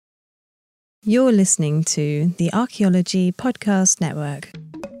You're listening to the Archaeology Podcast Network.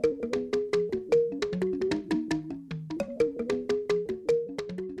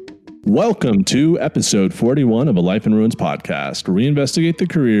 Welcome to episode 41 of A Life in Ruins podcast, where we investigate the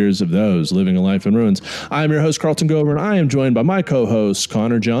careers of those living a life in ruins. I am your host, Carlton Gover, and I am joined by my co-hosts,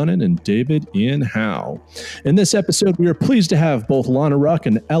 Connor Johnen and David Ian Howe. In this episode, we are pleased to have both Lana Ruck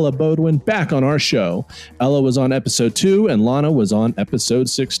and Ella Bodwin back on our show. Ella was on episode 2, and Lana was on episode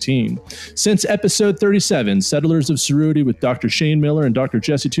 16. Since episode 37, Settlers of Cerruti with Dr. Shane Miller and Dr.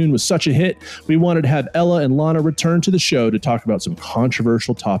 Jesse Toon was such a hit, we wanted to have Ella and Lana return to the show to talk about some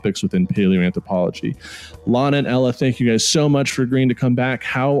controversial topics within paleoanthropology. Lana and Ella, thank you guys so much for agreeing to come back.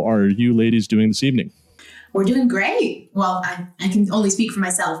 How are you ladies doing this evening? We're doing great. Well, I can only speak for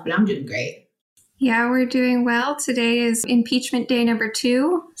myself, but I'm doing great. Yeah, we're doing well. Today is impeachment day number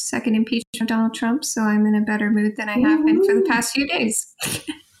 2, second impeachment of Donald Trump, so I'm in a better mood than I have been for the past few days.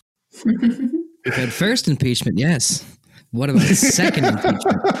 We've had first impeachment, yes. What about the second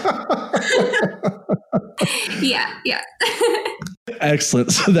impeachment? Yeah.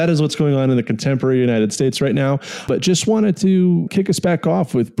 Excellent. So that is what's going on in the contemporary United States right now. But just wanted to kick us back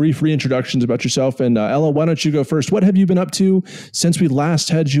off with brief reintroductions about yourself. And Ella, why don't you go first? What have you been up to since we last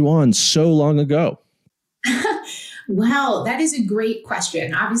had you on so long ago? Well, that is a great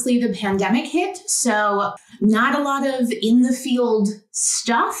question. Obviously, the pandemic hit, so not a lot of in-the-field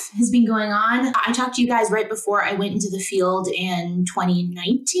stuff has been going on. I talked to you guys right before I went into the field in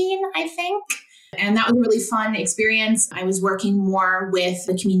 2019, I think. And that was a really fun experience. I was working more with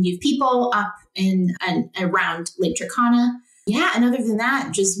the community of people up in and around Lake Turkana. Yeah, and other than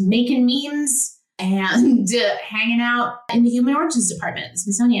that, just making memes and hanging out in the Human Origins Department at the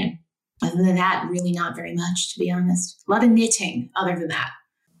Smithsonian. Other than that, really not very much, to be honest. A lot of knitting other than that.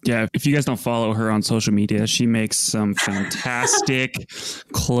 Yeah, if you guys don't follow her on social media, she makes some fantastic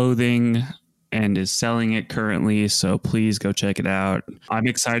clothing and is selling it currently. So please go check it out. I'm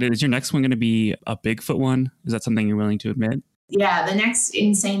excited. Is your next one going to be a Bigfoot one? Is that something you're willing to admit? Yeah, the next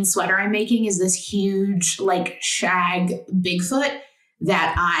insane sweater I'm making is this huge, shag Bigfoot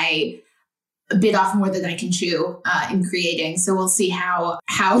that I bit off more than I can chew in creating. So we'll see how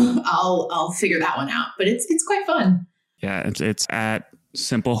I'll figure that one out. But it's quite fun. Yeah, it's at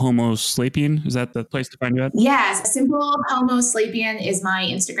Simple Homo Sapien. Is that the place to find you at? Yes, Simple Homo Sapien is my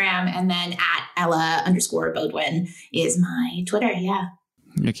Instagram, and then at Ella_Bodwin is my Twitter. Yeah.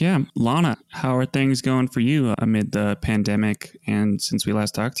 Heck yeah. Lana, how are things going for you amid the pandemic and since we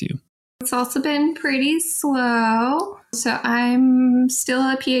last talked to you? It's also been pretty slow. So I'm still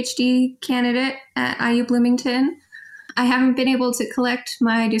a PhD candidate at IU Bloomington. I haven't been able to collect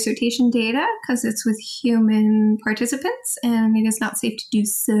my dissertation data because it's with human participants and it is not safe to do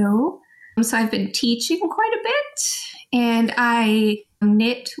so. So I've been teaching quite a bit, and I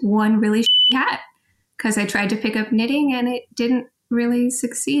knit one really hat because I tried to pick up knitting and it didn't really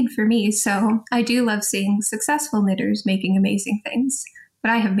succeed for me. So I do love seeing successful knitters making amazing things,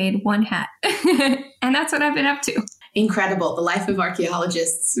 but I have made one hat and that's what I've been up to. Incredible. The life of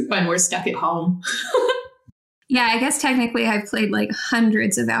archaeologists when we're stuck at home. Yeah, I guess technically I've played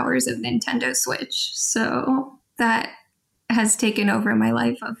hundreds of hours of Nintendo Switch. So that has taken over my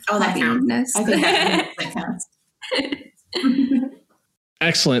life of happiness. I think that counts.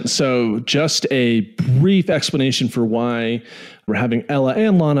 Excellent. So just a brief explanation for why we're having Ella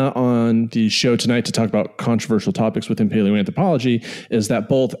and Lana on the show tonight to talk about controversial topics within paleoanthropology is that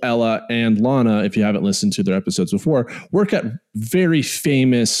both Ella and Lana, if you haven't listened to their episodes before, work at very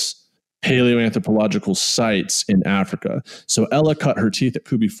famous paleoanthropological sites in Africa. So Ella cut her teeth at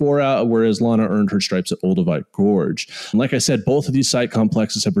Kubi Fora, whereas Lana earned her stripes at Olduvai Gorge. And like I said, both of these site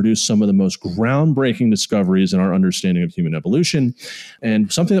complexes have produced some of the most groundbreaking discoveries in our understanding of human evolution.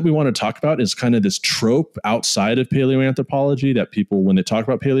 And something that we want to talk about is kind of this trope outside of paleoanthropology that people, when they talk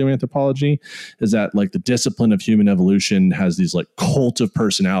about paleoanthropology, is that the discipline of human evolution has these cult of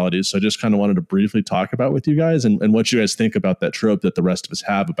personalities. So I just kind of wanted to briefly talk about with you guys and what you guys think about that trope that the rest of us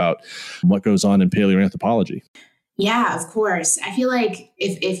have about what goes on in paleoanthropology. Yeah, of course. I feel like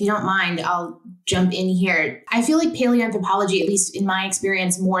if you don't mind, I'll jump in here. I feel like paleoanthropology, at least in my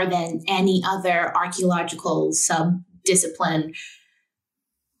experience, more than any other archaeological sub-discipline,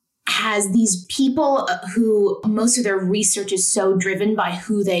 has these people who most of their research is so driven by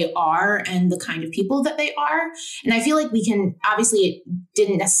who they are and the kind of people that they are. And I feel like we can, obviously it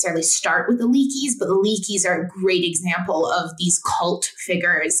didn't necessarily start with the Leakeys, but the Leakeys are a great example of these cult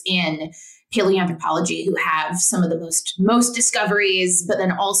figures in paleoanthropology who have some of the most discoveries, but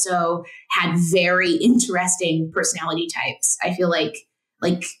then also had very interesting personality types. I feel like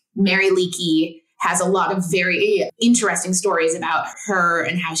Mary Leakey has a lot of very interesting stories about her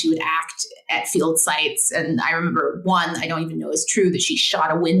and how she would act at field sites. And I remember one, I don't even know is true, that she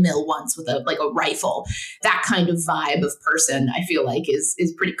shot a windmill once with a rifle. That kind of vibe of person, I feel like is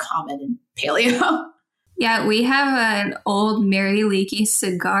pretty common in paleo. Yeah, we have an old Mary Leakey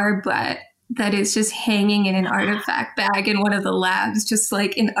cigar butt that is just hanging in an artifact bag in one of the labs, just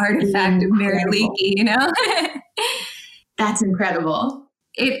like an artifact of Mary Leakey, you know? That's incredible.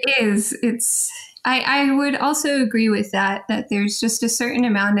 It is. I would also agree with that there's just a certain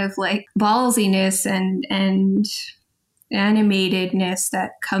amount of like ballsiness and animatedness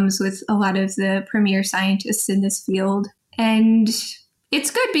that comes with a lot of the premier scientists in this field. And it's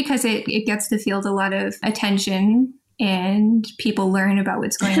good because it gets the field a lot of attention and people learn about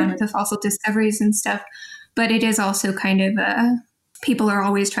what's going on with the fossil discoveries and stuff. But it is also kind of people are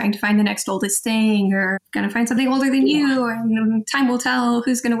always trying to find the next oldest thing or going to find something older than you. And time will tell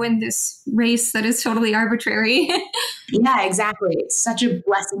who's going to win this race that is totally arbitrary. Yeah, exactly. It's such a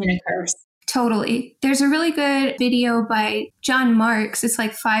blessing and a curse. Totally. There's a really good video by John Marks. It's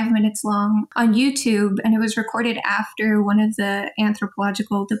like 5 minutes long on YouTube, and it was recorded after one of the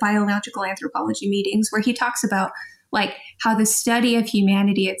biological anthropology meetings where he talks about like how the study of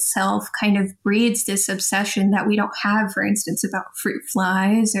humanity itself kind of breeds this obsession that we don't have, for instance, about fruit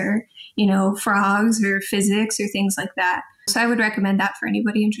flies or, frogs or physics or things like that. So I would recommend that for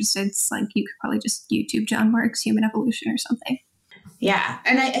anybody interested. It's like you could probably just YouTube John Marks Human Evolution or something. Yeah.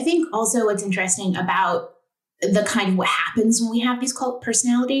 And I think also what's interesting about the kind of what happens when we have these cult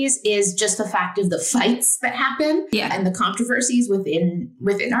personalities is just the fact of the fights that happen and the controversies within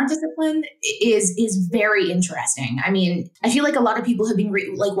our discipline is very interesting. I mean, I feel like a lot of people have been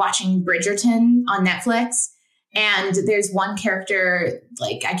watching Bridgerton on Netflix, and there's one character,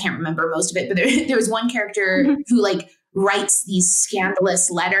 like I can't remember most of it, but there was one character who like writes these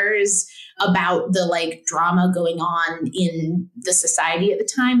scandalous letters about the drama going on in the society at the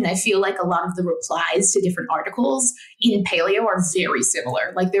time. And I feel like a lot of the replies to different articles in paleo are very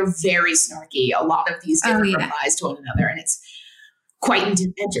similar. Like they're very snarky, a lot of these different replies to one another. And it's quite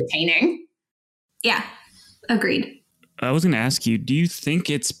entertaining. Yeah, agreed. I was going to ask you, do you think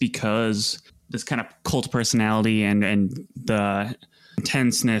it's because this kind of cult personality and the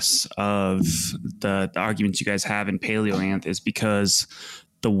intenseness of the arguments you guys have in paleoanth is because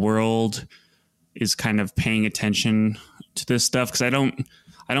the world is kind of paying attention to this stuff? Because I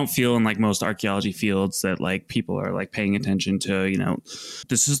don't feel in like most archaeology fields that like people are like paying attention to,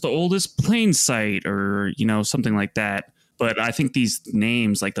 this is the oldest plain site or, something like that. But I think these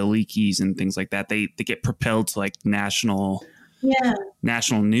names like the Leakeys and things like that, they get propelled to like national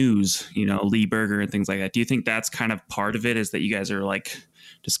news, Lee Berger and things like that. Do you think that's kind of part of it, is that you guys are like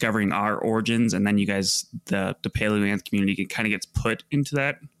discovering our origins, and then you guys, the paleoanth community kind of gets put into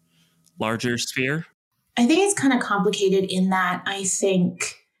that larger sphere? I think it's kind of complicated in that I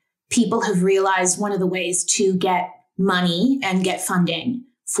think people have realized one of the ways to get money and get funding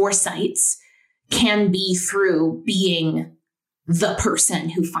for sites can be through being the person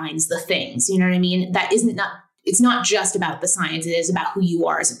who finds the things. You know what I mean? It's not just about the science. It is about who you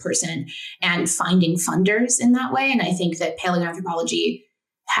are as a person and finding funders in that way. And I think that paleoanthropology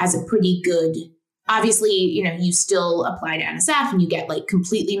has a pretty good, obviously, you still apply to NSF and you get like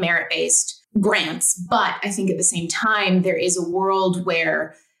completely merit-based grants. But I think at the same time, there is a world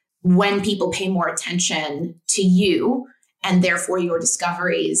where when people pay more attention to you and therefore your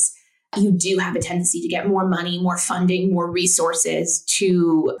discoveries, you do have a tendency to get more money, more funding, more resources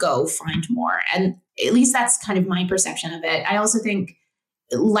to go find more. And at least that's kind of my perception of it. I also think,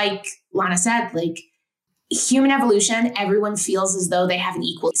 like Lana said, like human evolution, everyone feels as though they have an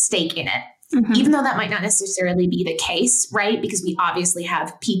equal stake in it, even though that might not necessarily be the case, right? Because we obviously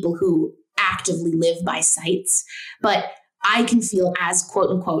have people who actively live by sites, but I can feel as quote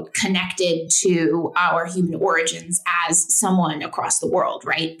unquote connected to our human origins as someone across the world,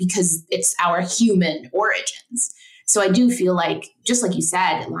 right? Because it's our human origins. So I do feel like, just like you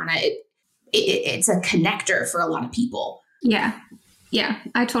said, Lana, it's a connector for a lot of people. Yeah,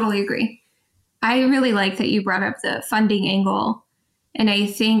 I totally agree. I really like that you brought up the funding angle. And I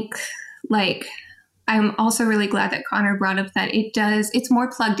think I'm also really glad that Connor brought up that it's more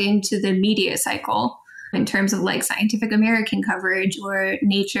plugged into the media cycle in terms of like Scientific American coverage or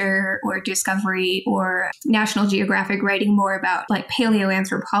Nature or Discovery or National Geographic writing more about like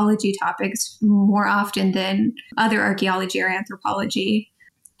paleoanthropology topics more often than other archaeology or anthropology.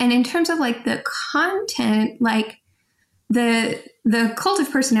 And in terms of like the content, like the cult of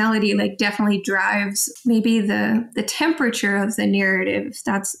personality like definitely drives maybe the temperature of the narrative, if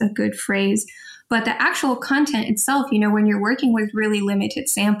that's a good phrase. But the actual content itself, when you're working with really limited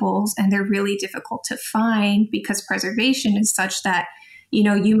samples and they're really difficult to find because preservation is such that,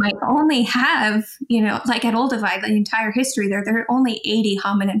 you might only have, like at Olduvai, the entire history there are only 80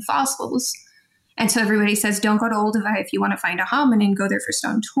 hominin fossils. And so everybody says, don't go to Olduvai if you want to find a hominin, go there for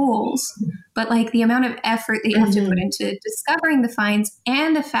stone tools. But like the amount of effort that you have to put into discovering the finds,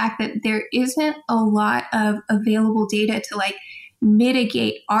 and the fact that there isn't a lot of available data to like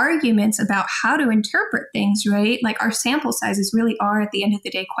mitigate arguments about how to interpret things, right? Like our sample sizes really are at the end of the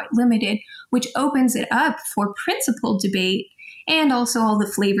day quite limited, which opens it up for principled debate. And also all the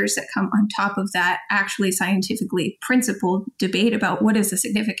flavors that come on top of that actually scientifically principled debate about what is the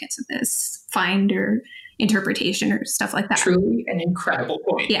significance of this find or interpretation or stuff like that. Truly an incredible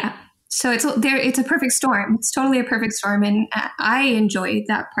point. Yeah. So it's a perfect storm. It's totally a perfect storm. And I enjoy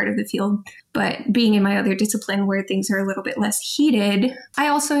that part of the field. But being in my other discipline where things are a little bit less heated, I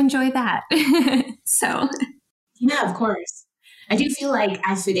also enjoy that. So. Yeah, of course. I do feel like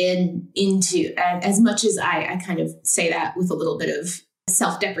I fit into, as much as I kind of say that with a little bit of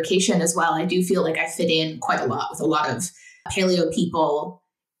self-deprecation as well, I do feel like I fit in quite a lot with a lot of paleo people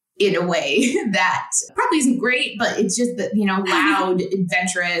in a way that probably isn't great, but it's just that, loud,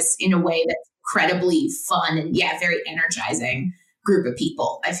 adventurous in a way that's incredibly fun and very energizing group of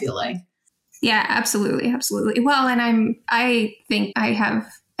people, I feel like. Yeah, absolutely. Absolutely. Well, and I think I have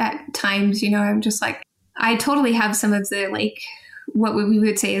at times, I'm just like, I totally have some of the like what we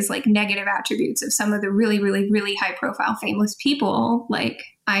would say is like negative attributes of some of the really, really, really high profile famous people. Like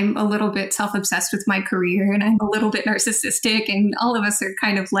I'm a little bit self-obsessed with my career and I'm a little bit narcissistic, and all of us are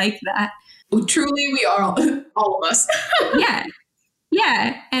kind of like that. Well, truly, we are all of us. Yeah.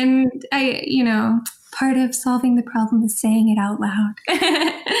 Yeah. And part of solving the problem is saying it out loud.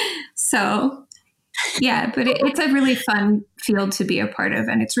 So yeah, but it's a really fun field to be a part of.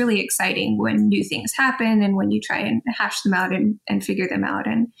 And it's really exciting when new things happen and when you try and hash them out and figure them out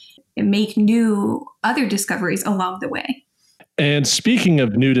and make new other discoveries along the way. And speaking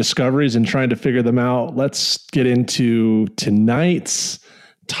of new discoveries and trying to figure them out, let's get into tonight's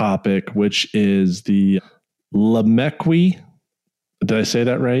topic, which is the Lomekwi. Did I say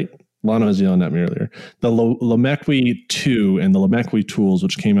that right? Lana was yelling at me earlier. The Lomekwi 2 and the Lomekwi tools,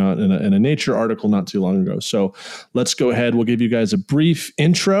 which came out in a Nature article not too long ago. So let's go ahead. We'll give you guys a brief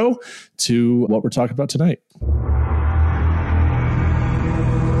intro to what we're talking about tonight.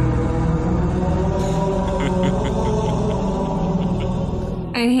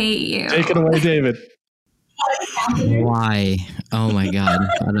 I hate you. Take it away, David. Why? Oh my God.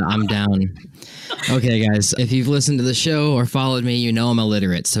 I'm down. Okay, guys, if you've listened to the show or followed me, you know I'm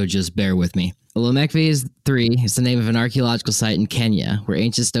illiterate, so just bear with me. Lomekwi 3 is the name of an archaeological site in Kenya where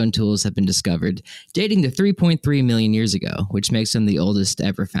ancient stone tools have been discovered, dating to 3.3 million years ago, which makes them the oldest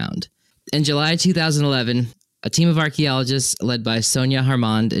ever found. In July 2011, a team of archaeologists led by Sonia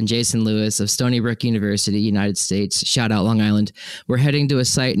Harmond and Jason Lewis of Stony Brook University, United States, shout out Long Island, were heading to a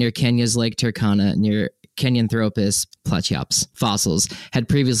site near Kenya's Lake Turkana near Kenyanthropus plachyops fossils had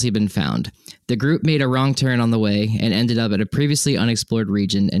previously been found. The group made a wrong turn on the way and ended up at a previously unexplored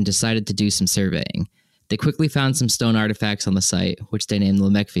region and decided to do some surveying. They quickly found some stone artifacts on the site, which they named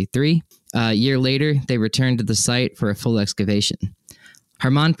Lomekwi 3. A year later, they returned to the site for a full excavation.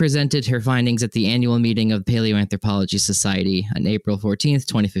 Harmon presented her findings at the annual meeting of the Paleoanthropology Society on April 14th,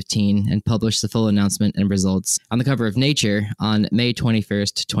 2015, and published the full announcement and results on the cover of Nature on May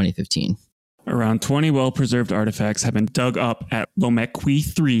 21st, 2015. Around 20 well-preserved artifacts have been dug up at Lomekwi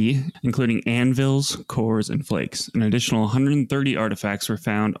 3, including anvils, cores, and flakes. An additional 130 artifacts were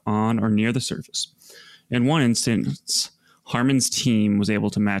found on or near the surface. In one instance, Harmon's team was able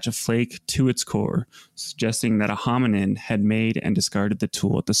to match a flake to its core, suggesting that a hominin had made and discarded the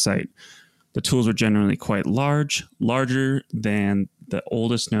tool at the site. The tools were generally quite large, larger than the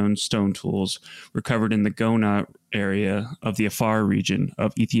oldest known stone tools recovered in the Gona area of the Afar region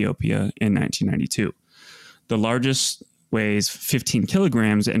of Ethiopia in 1992. The largest weighs 15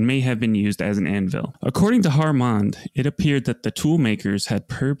 kilograms and may have been used as an anvil. According to Harmond, it appeared that the tool makers had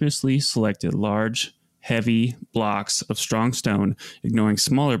purposely selected large, heavy blocks of strong stone, ignoring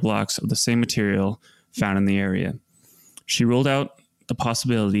smaller blocks of the same material found in the area. She ruled out the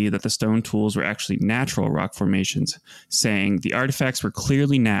possibility that the stone tools were actually natural rock formations, saying the artifacts were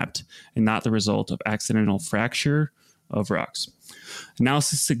clearly knapped and not the result of accidental fracture of rocks.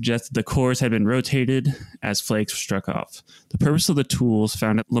 Analysis suggested the cores had been rotated as flakes were struck off. The purpose of the tools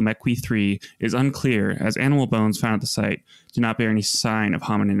found at Lomekwi 3 is unclear, as animal bones found at the site do not bear any sign of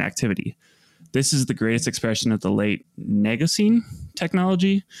hominin activity. This is the greatest expression of the late Negocene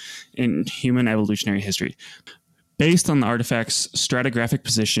technology in human evolutionary history. based on the artifact's stratigraphic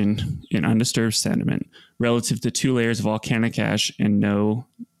position in undisturbed sediment relative to 2 layers of volcanic ash and no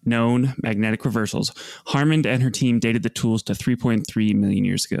known magnetic reversals, Harmond and her team dated the tools to 3.3 million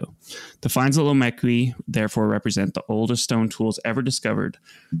years ago. The finds at Lomekwi therefore represent the oldest stone tools ever discovered,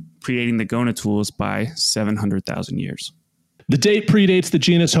 predating the Gona tools by 700,000 years. The date predates the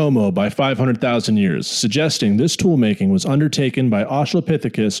genus Homo by 500,000 years, suggesting this toolmaking was undertaken by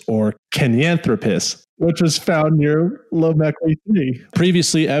Australopithecus or Kenyanthropus, which was found near Lomekwi 3.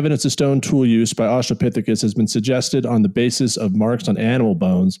 Previously, evidence of stone tool use by Australopithecus has been suggested on the basis of marks on animal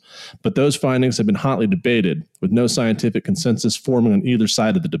bones, but those findings have been hotly debated, with no scientific consensus forming on either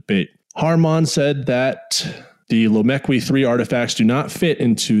side of the debate. Harmon said that the Lomekwi 3 artifacts do not fit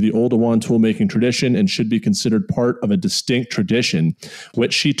into the Oldowan toolmaking tradition and should be considered part of a distinct tradition,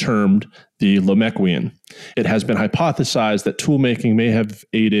 which she termed the Lomekwian. It has been hypothesized that toolmaking may have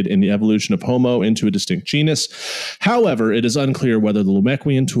aided in the evolution of Homo into a distinct genus. However, it is unclear whether the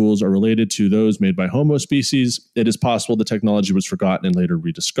Lomekwian tools are related to those made by Homo species. It is possible the technology was forgotten and later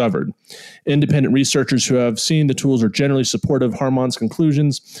rediscovered. Independent researchers who have seen the tools are generally supportive of Harmon's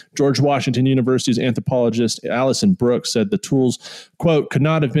conclusions. George Washington University's anthropologist Alison Brooks said the tools, quote, could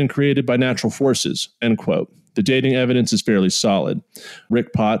not have been created by natural forces, end quote. The dating evidence is fairly solid.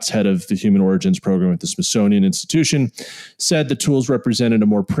 Rick Potts, head of the Human Origins Program at the Smithsonian Institution, said the tools represented a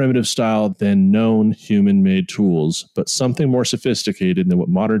more primitive style than known human-made tools, but something more sophisticated than what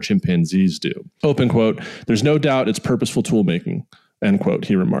modern chimpanzees do. Open quote, there's no doubt it's purposeful toolmaking, end quote,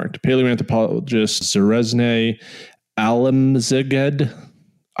 he remarked. Paleoanthropologist Zerezne Alamzeged,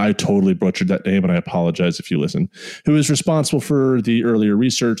 I totally butchered that name, and I apologize if you listen, who is responsible for the earlier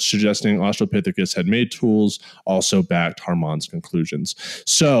research suggesting Australopithecus had made tools, also backed Harmon's conclusions.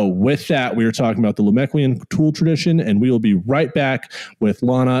 So with that, we are talking about the Lomekwian tool tradition, and we will be right back with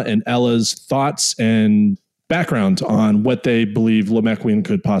Lana and Ella's thoughts and background on what they believe Lomekwian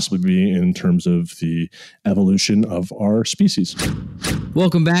could possibly be in terms of the evolution of our species.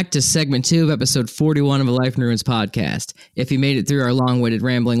 Welcome back to segment 2 of episode 41 of a Life in Ruins podcast. If you made it through our long-winded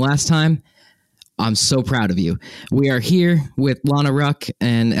rambling last time, I'm so proud of you. We are here with Lana Ruck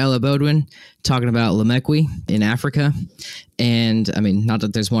and Ella Bodwin talking about Lomekwi in Africa. And I mean, not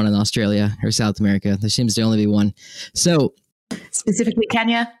that there's one in Australia or South America. There seems to only be one. So Specifically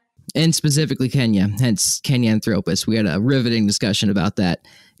Kenya. And specifically Kenya, hence Kenyanthropus. We had a riveting discussion about that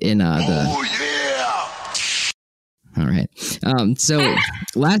in All right. So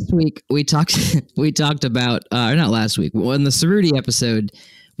last week we talked about, or not last week, well, in the Cerruti episode,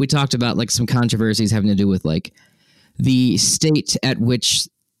 we talked about like some controversies having to do with like the state at which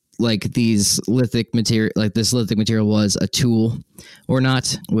like these lithic material, like this lithic material was a tool or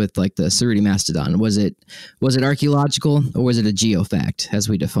not with like the Cerruti mastodon. Was it archaeological or was it a geofact as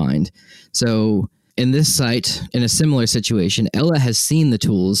we defined? So in this site, in a similar situation, Ella has seen the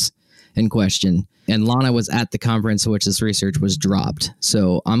tools in question and Lana was at the conference in which this research was dropped.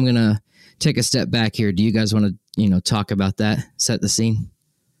 So I'm going to take a step back here. Do you guys want to, talk about that, set the scene?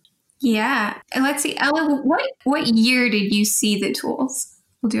 Yeah. And let's see, Ella, what year did you see the tools?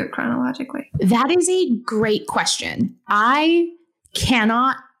 We'll do it chronologically. That is a great question. I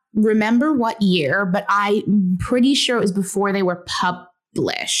cannot remember what year, but I'm pretty sure it was before they were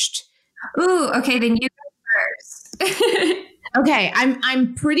published. Ooh, okay, then you go first. Okay,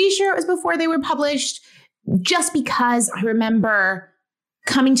 I'm pretty sure it was before they were published, just because I remember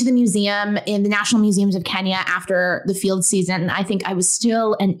coming to the museum in the National Museums of Kenya after the field season. I think I was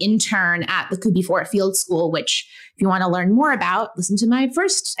still an intern at the Kubi Fort Field School, which if you want to learn more about, listen to my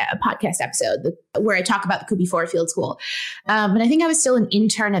first podcast episode where I talk about the Kubi Fort Field School. But I think I was still an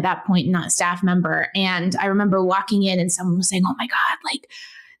intern at that point, not a staff member. And I remember walking in and someone was saying, oh my God, like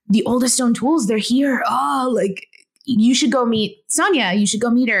the oldest stone tools, they're here. Oh, like you should go meet Sonia. You should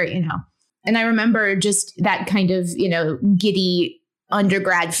go meet her, And I remember just that kind of, giddy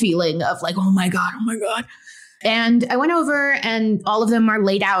undergrad feeling of like, oh my God. And I went over and all of them are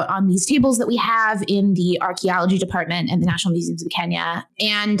laid out on these tables that we have in the archaeology department and the National Museums of Kenya.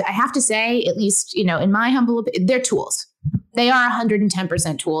 And I have to say, at least, in my humble opinion, they're tools. They are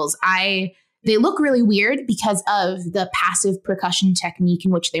 110% tools. They look really weird because of the passive percussion technique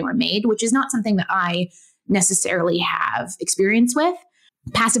in which they were made, which is not something that I necessarily have experience with.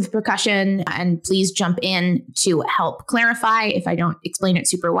 Passive percussion, and please jump in to help clarify if I don't explain it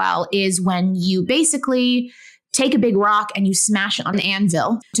super well, is when you basically take a big rock and you smash it on an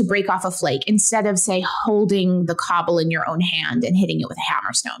anvil to break off a flake instead of, say, holding the cobble in your own hand and hitting it with a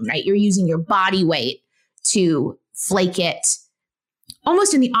hammer stone, right? You're using your body weight to flake it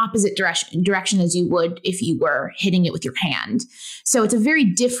almost in the opposite direction as you would if you were hitting it with your hand. So it's a very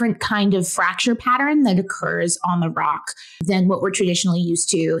different kind of fracture pattern that occurs on the rock than what we're traditionally used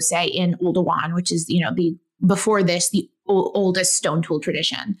to, say, in Oldowan, which is, before this, the oldest stone tool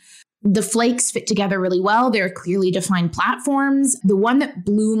tradition. The flakes fit together really well. They're clearly defined platforms. The one that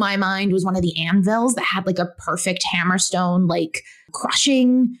blew my mind was one of the anvils that had like a perfect hammerstone, like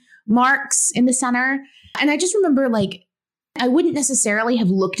crushing marks in the center. And I just remember I wouldn't necessarily have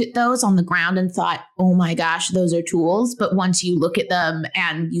looked at those on the ground and thought, oh my gosh, those are tools. But once you look at them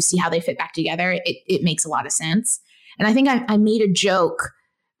and you see how they fit back together, it makes a lot of sense. And I think I made a joke.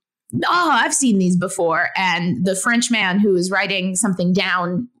 Oh, I've seen these before. And the French man who was writing something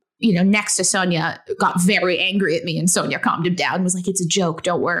down, next to Sonia got very angry at me, and Sonia calmed him down and was like, it's a joke.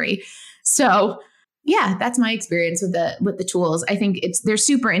 Don't worry. So yeah, that's my experience with the tools. I think they're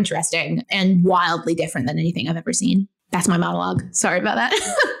super interesting and wildly different than anything I've ever seen. That's my monologue. Sorry about that.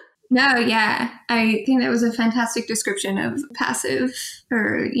 No, yeah. I think that was a fantastic description of passive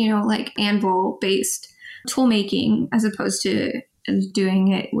or, anvil based tool making as opposed to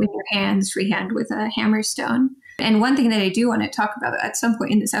doing it with your hands freehand with a hammerstone. And one thing that I do want to talk about at some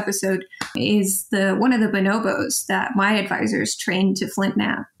point in this episode is one of the bonobos that my advisors trained to flint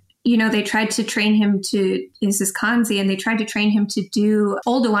knap. They tried to train him this is Kanzi, and they tried to train him to do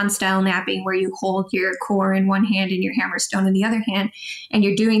Oldowan style napping where you hold your core in one hand and your hammerstone in the other hand, and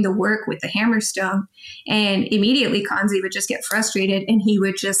you're doing the work with the hammerstone. And immediately Kanzi would just get frustrated and he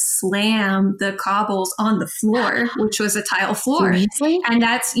would just slam the cobbles on the floor, which was a tile floor. Seriously? And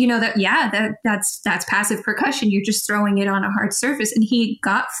that's, that's passive percussion. You're just throwing it on a hard surface. And he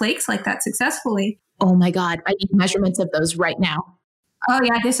got flakes like that successfully. Oh my God. I need measurements of those right now. Oh,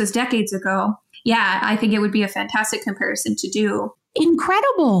 yeah, this was decades ago. Yeah, I think it would be a fantastic comparison to do.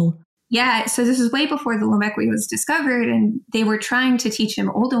 Incredible. Yeah, so this is way before the Lomekwi was discovered, and they were trying to teach him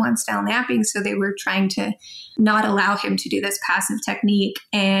Oldowan style napping, so they were trying to not allow him to do this passive technique.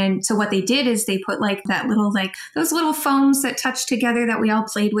 And so what they did is they put those little foams that touch together that we all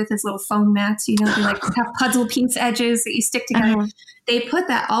played with as little foam mats, they have puzzle piece edges that you stick together. Uh-huh. They put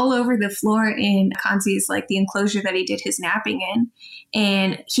that all over the floor in Kanzi's, the enclosure that he did his napping in.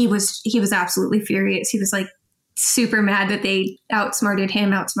 And he was absolutely furious. He was super mad that they outsmarted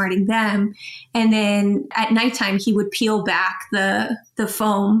him, outsmarting them. And then at nighttime, he would peel back the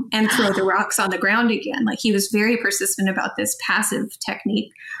foam and throw the rocks on the ground again. He was very persistent about this passive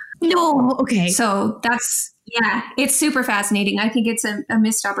technique. No, okay. So it's super fascinating. I think it's a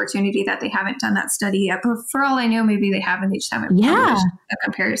missed opportunity that they haven't done that study yet. But for all I know, maybe they haven't. They just haven't published a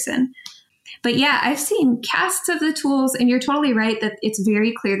comparison. But yeah, I've seen casts of the tools, and you're totally right that it's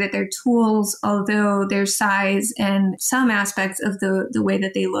very clear that they're tools, although their size and some aspects of the way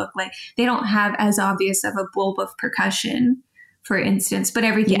that they look, they don't have as obvious of a bulb of percussion, for instance, but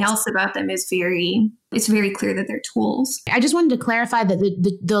everything else about them is it's very clear that they're tools. I just wanted to clarify that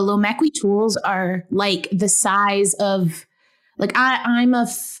the Lomekwi tools are the size of, I'm a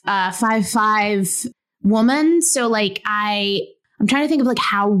 5'5" woman. So I'm trying to think of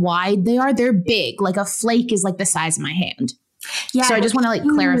how wide they are. They're big. A flake is the size of my hand. Yeah. So I just want to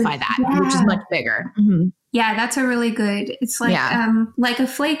clarify that, which is much bigger. Mm-hmm. Yeah, that's a really good. It's a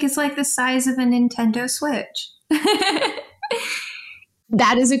flake is the size of a Nintendo Switch.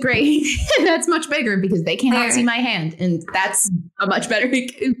 That is that's much bigger because they cannot see my hand. And that's a much better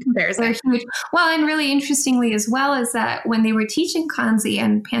comparison. They're huge. Well, and really interestingly as well is that when they were teaching Kanzi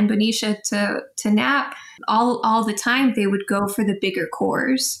and Panbonisha to nap, all the time they would go for the bigger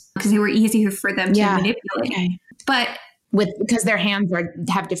cores because they were easier for them to manipulate. Okay. But because their hands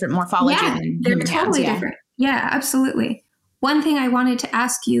have different morphology than they're human totally hands, different. Yeah, absolutely. One thing I wanted to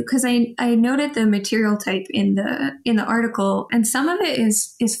ask you, because I noted the material type in the article, and some of it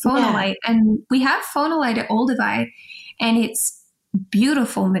is phonolite, and we have phonolite at Olduvai, and it's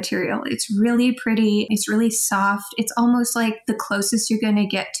beautiful material. It's really pretty. It's really soft. It's almost like the closest you're going to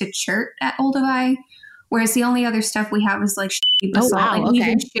get to chert at Olduvai, whereas the only other stuff we have is basalt and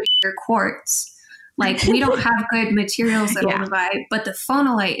even shittier quartz. We don't have good materials at Olduvai, but the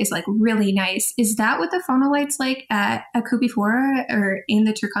phonolite is really nice. Is that what the phonolite's at Akubifora or in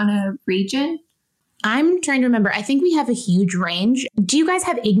the Turkana region? I'm trying to remember. I think we have a huge range. Do you guys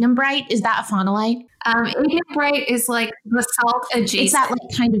have ignimbrite? Is that a phonolite? Ignimbrite is basalt adjacent. It's that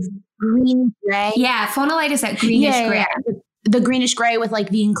kind of green gray. Yeah, phonolite is that greenish gray. Yeah. The greenish gray with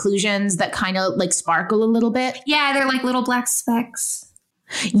the inclusions that kind of sparkle a little bit. Yeah, they're little black specks.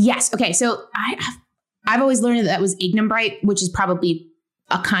 Yes. Okay. So I've always learned that was ignimbrite, which is probably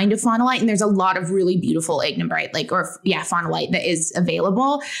a kind of faunalite, and there's a lot of really beautiful ignimbrite, faunalite that is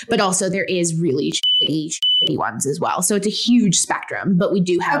available, but also there is really shitty ones as well. So it's a huge spectrum, but we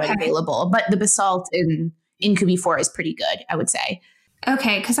do have it available. But the basalt in Kubi-4 is pretty good, I would say.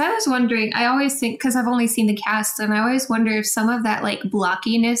 Okay, because I was wondering, I always think, because I've only seen the casts, and I always wonder if some of that like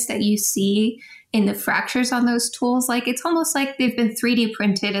blockiness that you see in the fractures on those tools, like it's almost like they've been 3D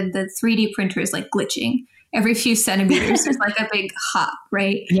printed and the 3D printer is like glitching. Every few centimeters, there's like a big hop,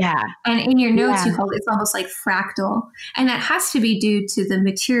 right? Yeah. And in your notes, you called it's almost like fractal. And that has to be due to the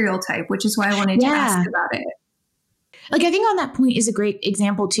material type, which is why I wanted to ask about it. Like, I think on that point is a great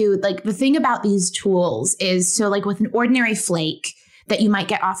example too. Like, the thing about these tools is, so like with an ordinary flake that you might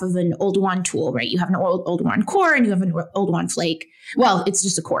get off of an Oldowan tool, right? You have an Oldowan core and you have an Oldowan flake. Well, it's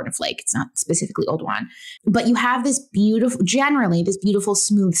just a core and a flake. It's not specifically Oldowan. But you have this beautiful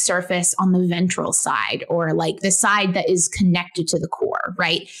smooth surface on the ventral side, or like the side that is connected to the core,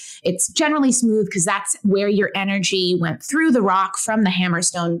 right? It's generally smooth because that's where your energy went through the rock from the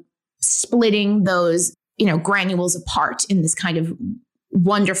hammerstone, splitting those, granules apart in this kind of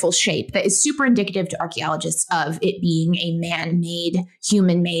wonderful shape that is super indicative to archaeologists of it being a man-made,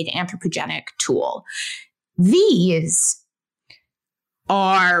 human-made, anthropogenic tool. These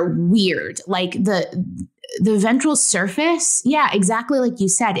are weird. Like the ventral surface, yeah, exactly like you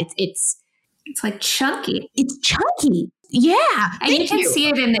said. It's like chunky. It's chunky. Yeah. And you can see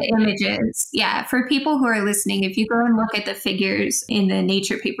it in the images. Yeah. For people who are listening, if you go and look at the figures in the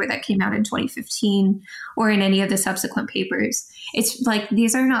Nature paper that came out in 2015 or in any of the subsequent papers, it's like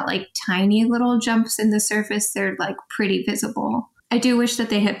these are not like tiny little jumps in the surface. They're like pretty visible. I do wish that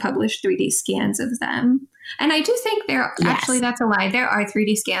they had published 3D scans of them. And I do think actually, that's a lie. There are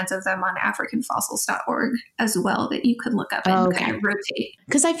 3D scans of them on africanfossils.org as well that you could look up and kind of rotate.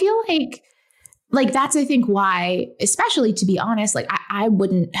 Because I feel like that's, I think, why, especially to be honest, like I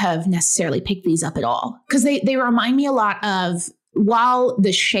wouldn't have necessarily picked these up at all, because they remind me a lot of, while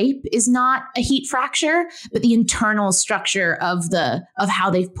the shape is not a heat fracture, but the internal structure of how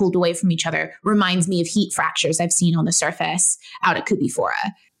they've pulled away from each other reminds me of heat fractures I've seen on the surface out at Kubi-4.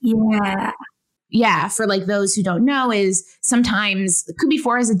 Yeah. Yeah, for like those who don't know, is sometimes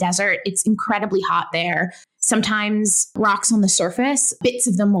Kubi-4 is a desert. It's incredibly hot there. Sometimes rocks on the surface, bits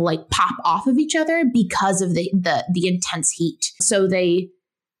of them will like pop off of each other because of the intense heat. So they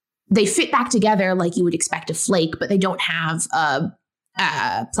fit back together like you would expect a flake, but they don't have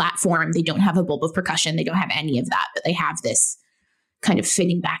a platform. They don't have a bulb of percussion. They don't have any of that, but they have this kind of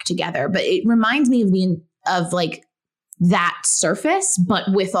fitting back together. But it reminds me of like that surface, but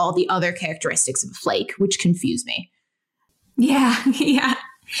with all the other characteristics of a flake, which confuse me. Yeah, yeah.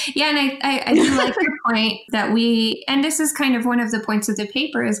 Yeah, and I do like your point that and this is kind of one of the points of the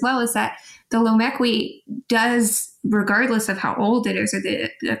paper as well, is that the Lomekwi does, regardless of how old it is or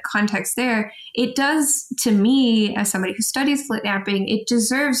the context there, it does, to me, as somebody who studies flint knapping, it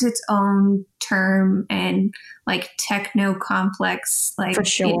deserves its own term and like techno-complex. Like, for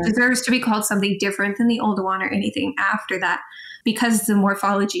sure. It deserves to be called something different than the Oldowan or anything after that, because the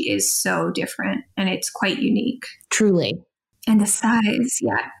morphology is so different and it's quite unique. Truly. And the size,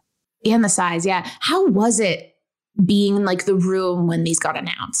 yeah. And the size, yeah. How was it being in like the room when these got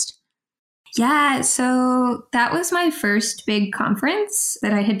announced? Yeah, so that was my first big conference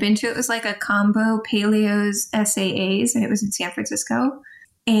that I had been to. It was like a combo Paleos SAAs, and it was in San Francisco.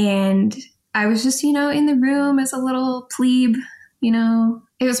 And I was just, in the room as a little plebe,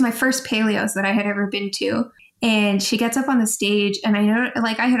 It was my first Paleos that I had ever been to. And she gets up on the stage, and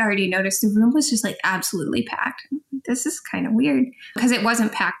I had already noticed the room was just like absolutely packed. This is kind of weird because it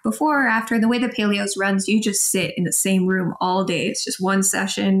wasn't packed before or after. The way the Paleos runs, you just sit in the same room all day. It's just one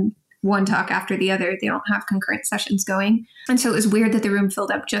session, one talk after the other. They don't have concurrent sessions going. And so it was weird that the room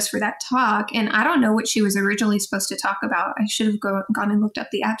filled up just for that talk. And I don't know what she was originally supposed to talk about. I should have gone and looked up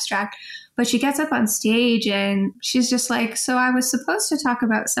the abstract. But she gets up on stage and she's just like, so I was supposed to talk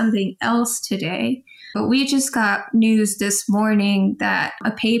about something else today. But we just got news this morning that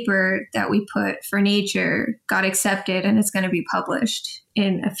a paper that we put for Nature got accepted and it's going to be published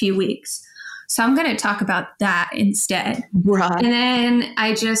in a few weeks. So I'm going to talk about that instead. Right. And then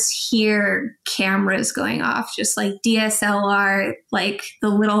I just hear cameras going off, just like DSLR, like the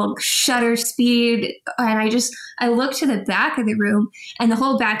little shutter speed. And I look to the back of the room, and the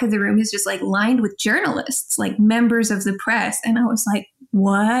whole back of the room is just like lined with journalists, like members of the press. And I was like,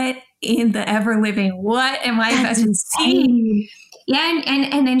 what in the ever living? What am I about to see? Yeah,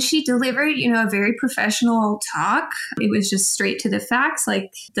 and then she delivered, a very professional talk. It was just straight to the facts.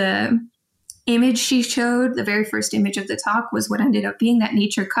 Like the image she showed, the very first image of the talk was what ended up being that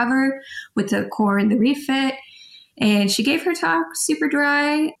Nature cover with the core and the refit. And she gave her talk super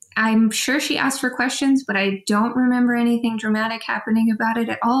dry. I'm sure she asked for questions, but I don't remember anything dramatic happening about it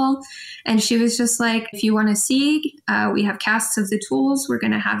at all. And she was just like, if you want to see, we have casts of the tools. We're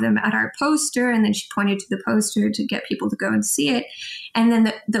going to have them at our poster. And then she pointed to the poster to get people to go and see it. And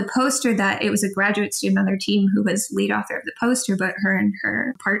then the poster that it was a graduate student on their team who was lead author of the poster, but her and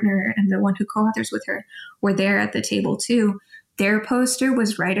her partner and the one who co-authors with her were there at the table too. Their poster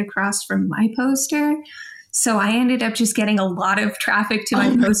was right across from my poster. So I ended up just getting a lot of traffic to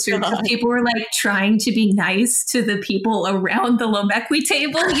my poster because people were like trying to be nice to the people around the Lomekwi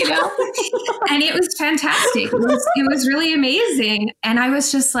table, you know? And it was fantastic. It was really amazing. And I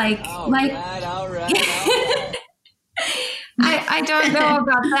was just like, all right. I don't know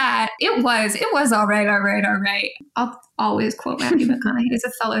about that. It was all right. I'll always quote Matthew McConaughey as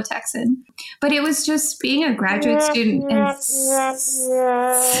a fellow Texan. But it was just being a graduate student and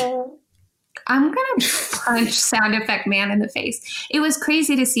I'm going to punch sound effect man in the face. It was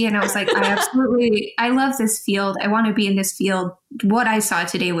crazy to see. And I was like, I love this field. I want to be in this field. What I saw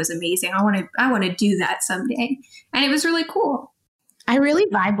today was amazing. I want to do that someday. And it was really cool. I really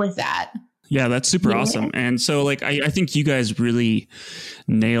vibe with that. Yeah, that's super awesome. And so like, I think you guys really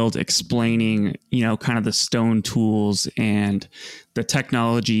nailed explaining, you know, kind of the stone tools and the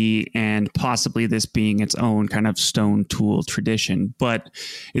technology and possibly this being its own kind of stone tool tradition. But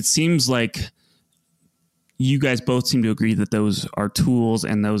it seems like you guys both seem to agree that those are tools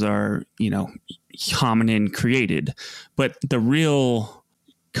and those are, you know, hominin created. But the real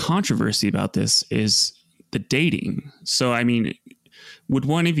controversy about this is the dating. So, I mean, would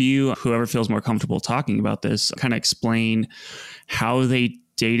one of you, whoever feels more comfortable talking about this, kind of explain how they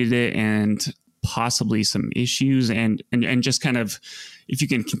dated it and possibly some issues and just kind of, if you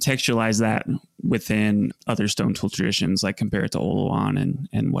can contextualize that within other stone tool traditions, like compare it to Oluwan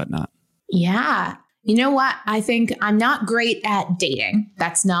and whatnot? Yeah. You know what? I think I'm not great at dating.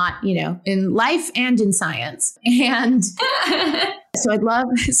 That's not, you know, in life and in science. And so I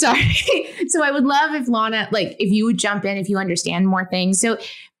would love if Lana, like if you would jump in, if you understand more things. So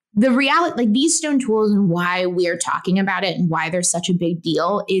the reality, like these stone tools and why we're talking about it and why they're such a big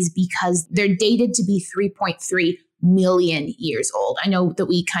deal is because they're dated to be 3.3 million years old. I know that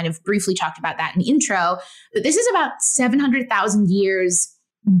we kind of briefly talked about that in the intro, but this is about 700,000 years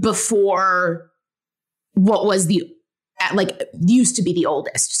before what was used to be the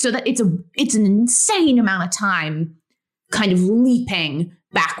oldest. So that it's an insane amount of time kind of leaping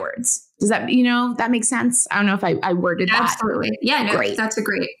backwards. Does that, you know, that makes sense? I don't know if I worded that. Absolutely. Yeah, no, great. That's a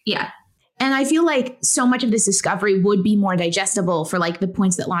great, yeah. And I feel like so much of this discovery would be more digestible for like the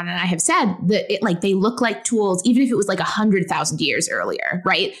points that Lana and I have said, that it, like they look like tools, even if it was like 100,000 years earlier,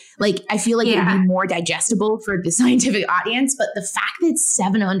 right? Like I feel like it would be more digestible for the scientific audience, but the fact that it's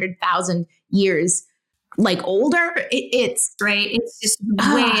 700,000 years like older, it's right. It's just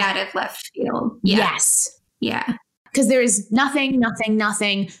way out of left field. Yeah. Yes. Yeah. Because there is nothing,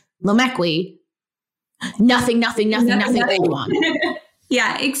 Lomekwi, nothing, Oluwan.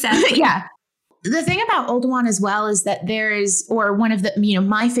 Yeah, exactly. Yeah. The thing about Oluwan as well is that or one of the, you know,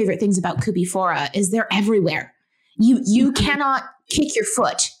 my favorite things about Kubifora is they're everywhere. You cannot kick your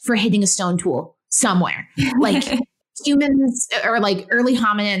foot for hitting a stone tool somewhere. Like humans or like early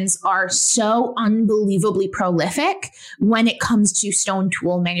hominins are so unbelievably prolific when it comes to stone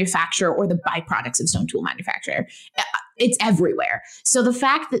tool manufacture or the byproducts of stone tool manufacture. It's everywhere. So the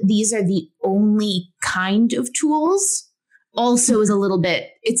fact that these are the only kind of tools also is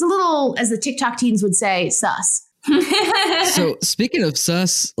it's a little, as the TikTok teens would say, sus. So speaking of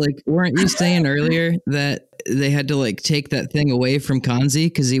sus, like, weren't you saying earlier that they had to like take that thing away from Kanzi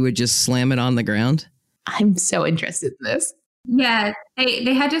because he would just slam it on the ground? I'm so interested in this. Yeah,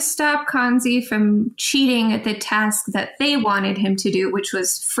 they had to stop Kanzi from cheating at the task that they wanted him to do, which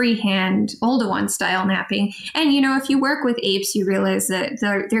was freehand Oluwan style napping. And, you know, if you work with apes, you realize that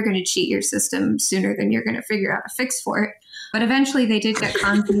they're going to cheat your system sooner than you're going to figure out a fix for it. But eventually they did get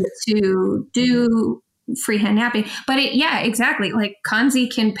Kanzi to do freehand napping. But exactly. Like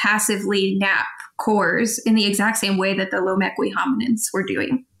Kanzi can passively nap cores in the exact same way that the Lomekwi hominins were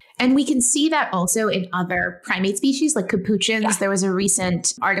doing. And we can see that also in other primate species like capuchins. Yeah. There was a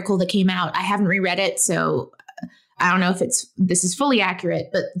recent article that came out. I haven't reread it, so I don't know if this is fully accurate,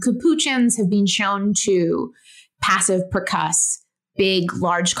 but capuchins have been shown to passive percuss big,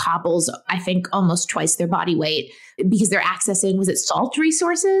 large cobbles, I think almost twice their body weight, because they're accessing, was it salt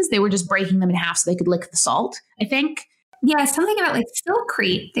resources? They were just breaking them in half so they could lick the salt, I think. Yeah, something about like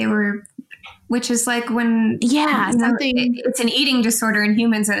silkcrete. Which is like when it's an eating disorder in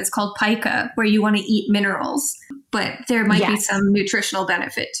humans and it's called pica, where you want to eat minerals, but there might be some nutritional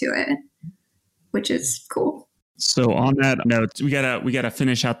benefit to it, which is cool. So on that note, we gotta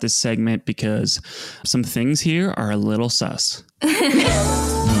finish out this segment because some things here are a little sus.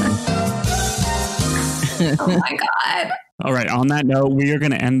 Oh my God. All right. On that note, we are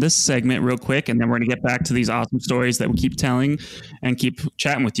going to end this segment real quick, and then we're going to get back to these awesome stories that we keep telling and keep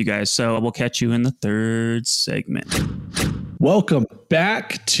chatting with you guys. So we'll catch you in the third segment. Welcome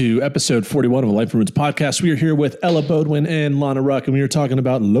back to episode 41 of the Life in Roots podcast. We are here with Ella Bodwin and Lana Ruck, and we are talking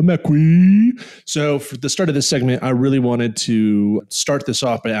about Lomekwi. So for the start of this segment, I really wanted to start this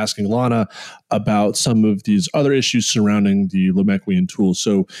off by asking Lana about some of these other issues surrounding the Lomekwian tools.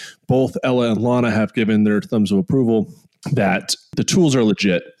 So both Ella and Lana have given their thumbs of approval that the tools are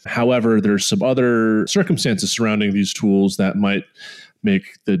legit. However, there's some other circumstances surrounding these tools that might make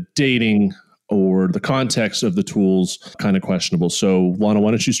the dating or the context of the tools kind of questionable. So, Lana,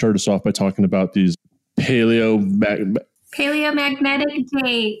 why don't you start us off by talking about these paleomagnetic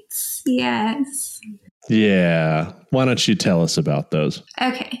dates? Yes. Yeah. Why don't you tell us about those?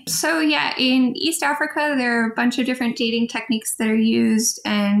 Okay. So yeah, in East Africa, there are a bunch of different dating techniques that are used.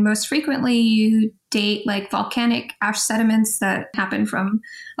 And most frequently you date like volcanic ash sediments that happen from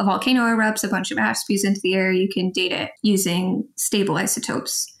a volcano erupts, a bunch of ash spews into the air. You can date it using stable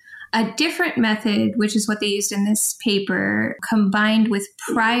isotopes. A different method, which is what they used in this paper, combined with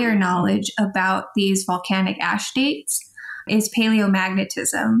prior knowledge about these volcanic ash dates, is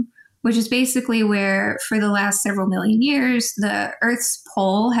paleomagnetism, which is basically where for the last several million years, the Earth's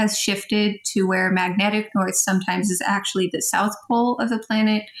pole has shifted to where magnetic north sometimes is actually the south pole of the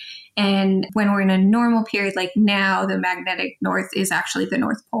planet. And when we're in a normal period like now, the magnetic north is actually the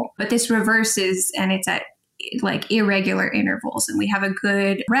North Pole. But this reverses and it's at like irregular intervals. And we have a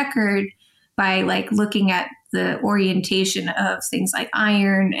good record by like looking at the orientation of things like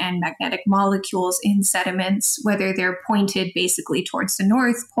iron and magnetic molecules in sediments, whether they're pointed basically towards the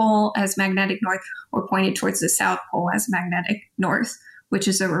North Pole as magnetic north or pointed towards the South Pole as magnetic north, which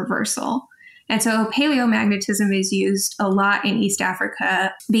is a reversal. And so paleomagnetism is used a lot in East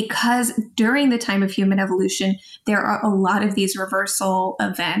Africa because during the time of human evolution, there are a lot of these reversal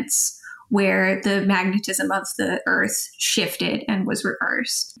events where the magnetism of the Earth shifted and was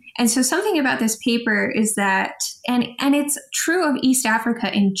reversed. And so something about this paper is that, and it's true of East Africa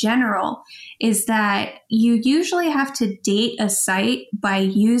in general, is that you usually have to date a site by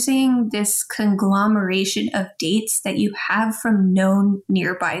using this conglomeration of dates that you have from known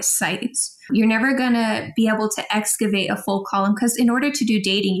nearby sites. You're never going to be able to excavate a full column because in order to do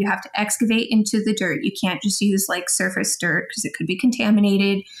dating, you have to excavate into the dirt. You can't just use like surface dirt because it could be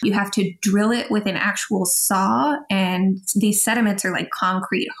contaminated. You have to drill it with an actual saw, and these sediments are like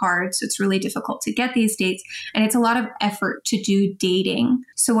concrete hard, so it's really difficult to get these dates, and it's a lot of effort to do dating.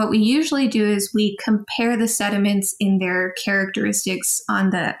 So what we usually do is we compare the sediments in their characteristics on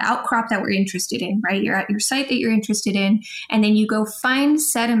the outcrop that we're interested in, right? You're at your site that you're interested in, and then you go find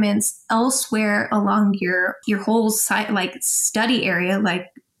sediments elsewhere along your whole site, like study area. Like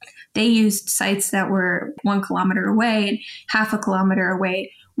they used sites that were 1 kilometer away and half a kilometer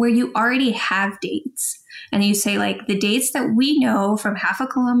away where you already have dates. And you say like the dates that we know from half a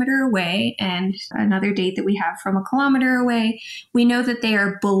kilometer away and another date that we have from a kilometer away, we know that they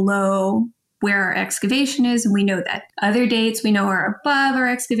are below where our excavation is. And we know that other dates we know are above our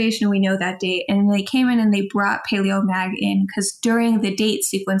excavation. We know that date. And they came in and they brought paleomag in because during the date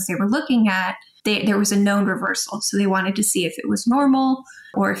sequence they were looking at, there was a known reversal. So they wanted to see if it was normal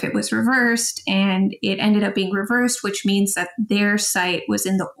or if it was reversed. And it ended up being reversed, which means that their site was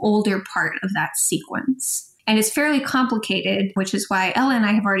in the older part of that sequence. And it's fairly complicated, which is why Ella and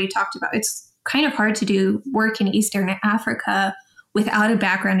I have already talked about. It's kind of hard to do work in Eastern Africa without a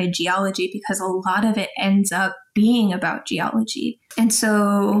background in geology because a lot of it ends up being about geology. And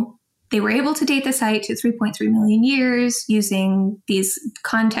so they were able to date the site to 3.3 million years using these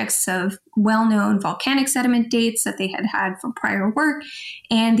contexts of well-known volcanic sediment dates that they had had from prior work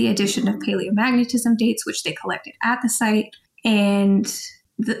and the addition of paleomagnetism dates, which they collected at the site. And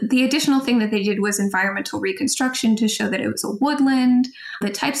the additional thing that they did was environmental reconstruction to show that it was a woodland. The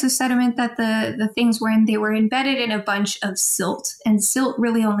types of sediment that the things were in, they were embedded in a bunch of silt. And silt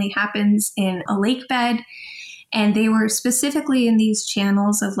really only happens in a lake bed. And they were specifically in these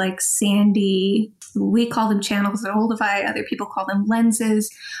channels of like sandy, we call them channels at Olduvai, other people call them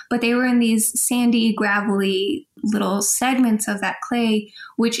lenses, but they were in these sandy, gravelly little segments of that clay,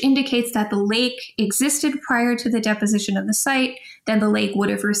 which indicates that the lake existed prior to the deposition of the site. Then the lake would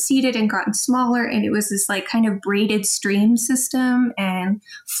have receded and gotten smaller, and it was this like kind of braided stream system and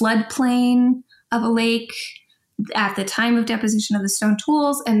floodplain of a lake at the time of deposition of the stone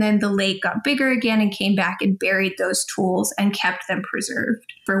tools, and then the lake got bigger again and came back and buried those tools and kept them preserved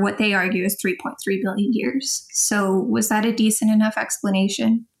for what they argue is 3.3 billion years. So was that a decent enough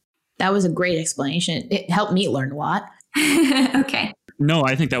explanation? That was a great explanation. It helped me learn a lot. Okay. No,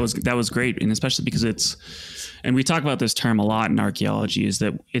 I think that was great, and especially because and we talk about this term a lot in archaeology, is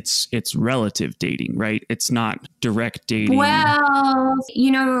that it's relative dating, right? It's not direct dating. Well,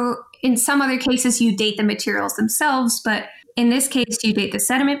 in some other cases you date the materials themselves, but in this case you date the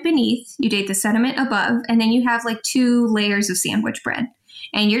sediment beneath, you date the sediment above, and then you have like 2 layers of sandwich bread.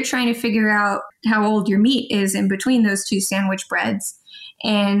 And you're trying to figure out how old your meat is in between those 2 sandwich breads.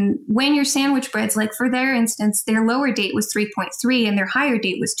 And when your sandwich breads, like for their instance, their lower date was 3.3 and their higher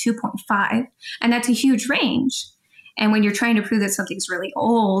date was 2.5. And that's a huge range. And when you're trying to prove that something's really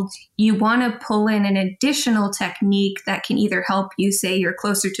old, you want to pull in an additional technique that can either help you say you're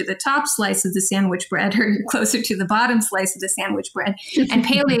closer to the top slice of the sandwich bread or you're closer to the bottom slice of the sandwich bread. And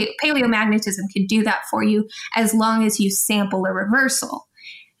paleomagnetism can do that for you as long as you sample a reversal.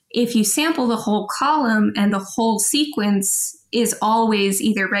 If you sample the whole column and the whole sequence is always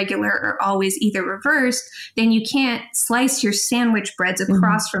either regular or always either reversed, then you can't slice your sandwich breads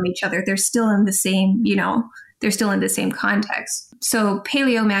across from each other. They're still in the same, they're still in the same context. So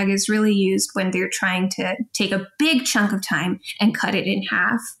paleomag is really used when they're trying to take a big chunk of time and cut it in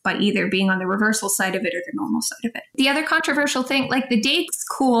half by either being on the reversal side of it or the normal side of it. The other controversial thing, like the dates,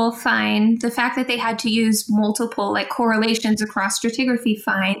 cool, fine. The fact that they had to use multiple correlations across stratigraphy,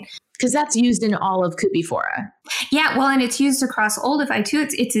 fine. Because that's used in all of Kupifora. Yeah, well, and it's used across Olduvai too.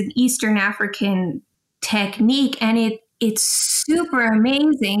 It's an Eastern African technique, and it's super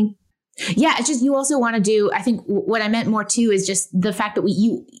amazing. Yeah, it's just you also want to do, I think what I meant more too is just the fact that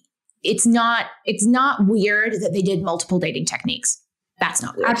it's not weird that they did multiple dating techniques. That's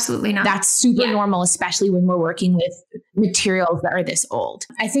not weird. Absolutely not. That's super normal, especially when we're working with materials that are this old.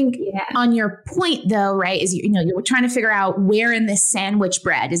 I think on your point though, right, is you're trying to figure out where in this sandwich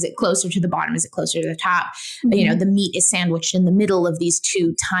bread, is it closer to the bottom? Is it closer to the top? Mm-hmm. The meat is sandwiched in the middle of these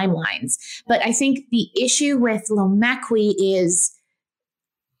 2 timelines. But I think the issue with Lomekwi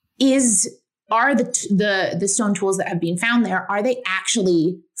are the stone tools that have been found there, are they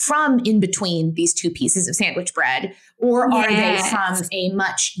actually from in between these 2 pieces of sandwich bread, or are they from a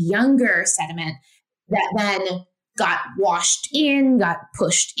much younger sediment that then got washed in, got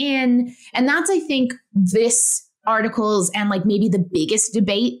pushed in? And that's, I think, this article's and maybe the biggest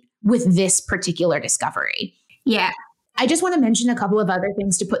debate with this particular discovery. Yeah. I just want to mention a couple of other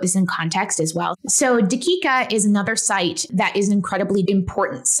things to put this in context as well. So Dakika is another site that is an incredibly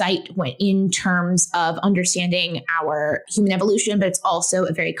important site in terms of understanding our human evolution, but it's also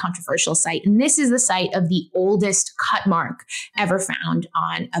a very controversial site. And this is the site of the oldest cut mark ever found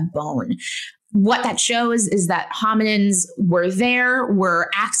on a bone. What that shows is that hominins were there,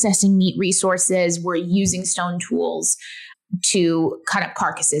 were accessing meat resources, were using stone tools to cut up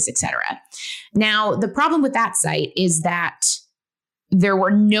carcasses, etc. Now, the problem with that site is that there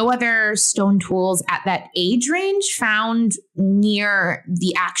were no other stone tools at that age range found near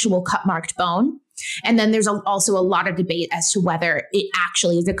the actual cut marked bone. And then there's also a lot of debate as to whether it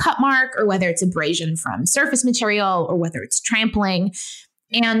actually is a cut mark or whether it's abrasion from surface material or whether it's trampling.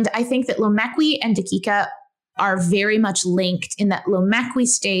 And I think that Lomekwi and Dakika are very much linked in that Lomekwi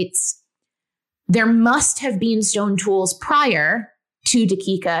states there must have been stone tools prior to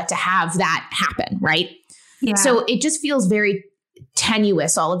Dakika to have that happen, right? Yeah. So it just feels very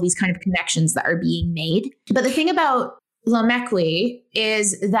tenuous, all of these kind of connections that are being made. But the thing about Lomekwi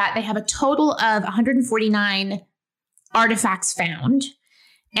is that they have a total of 149 artifacts found.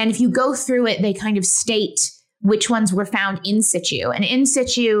 And if you go through it, they kind of state which ones were found in situ. And in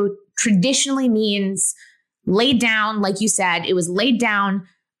situ traditionally means laid down, like you said, it was laid down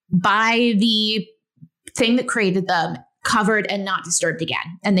by the thing that created them, covered and not disturbed again.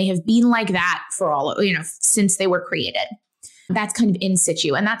 And they have been like that for since they were created. That's kind of in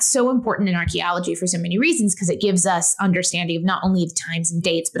situ. And that's so important in archaeology for so many reasons, because it gives us understanding of not only the times and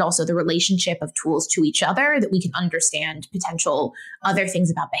dates, but also the relationship of tools to each other, that we can understand potential other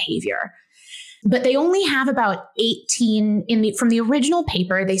things about behavior. But they only have about 18 from the original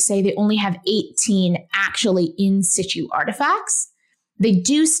paper. They say they only have 18 actually in situ artifacts. They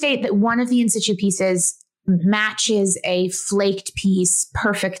do state that one of the in situ pieces matches a flaked piece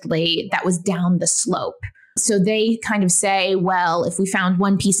perfectly that was down the slope. So they kind of say, well, if we found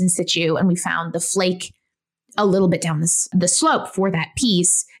one piece in situ and we found the flake a little bit down the slope for that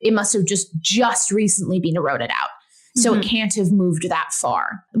piece, it must have just recently been eroded out. So it can't have moved that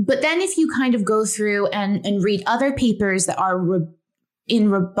far. But then if you kind of go through and read other papers that are in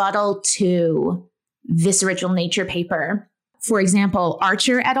rebuttal to this original Nature paper. For example,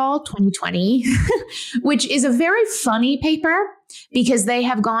 Archer et al. 2020, which is a very funny paper because they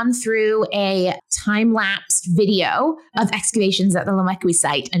have gone through a time-lapsed video of excavations at the Lomekwi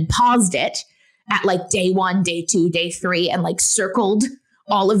site and paused it at like day 1, day 2, day 3, and like circled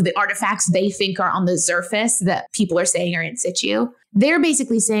all of the artifacts they think are on the surface that people are saying are in situ. They're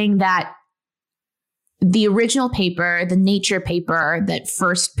basically saying that the original paper, the Nature paper that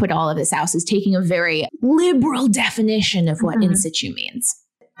first put all of this out, is taking a very liberal definition of what in situ means.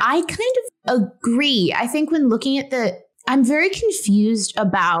 I kind of agree. I think when looking at I'm very confused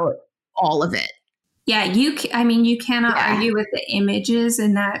about all of it. Yeah, you cannot argue with the images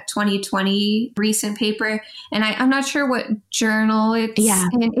in that 2020 recent paper. And I'm not sure what journal it's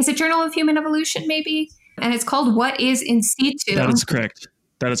in. Is it Journal of Human Evolution, maybe? And it's called What is in Situ? That is correct.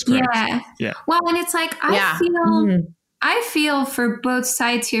 Yeah. Well, and it's like, I feel for both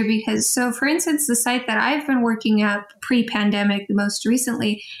sides here because, so for instance, the site that I've been working at pre-pandemic, most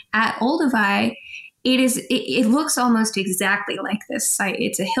recently at Olduvai, it looks almost exactly like this site.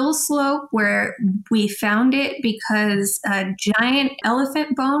 It's a hill slope where we found it because a giant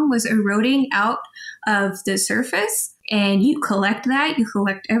elephant bone was eroding out of the surface. And you collect that, you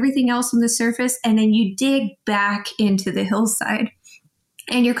collect everything else on the surface, and then you dig back into the hillside.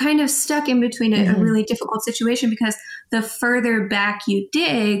 And you're kind of stuck in between a really difficult situation because the further back you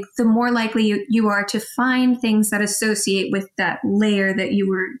dig, the more likely you are to find things that associate with that layer that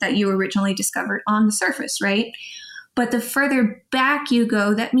you originally discovered on the surface, right? But the further back you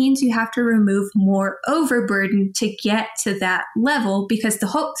go, that means you have to remove more overburden to get to that level because the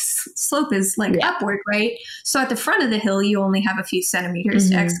whole slope is like upward, right? So at the front of the hill, you only have a few centimeters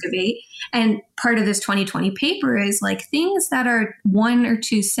to excavate. And part of this 2020 paper is like things that are 1 or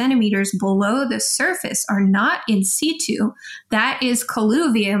 2 centimeters below the surface are not in situ. That is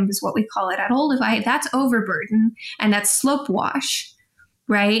colluvium, is what we call it at Olduvai. That's overburden and that's slope wash,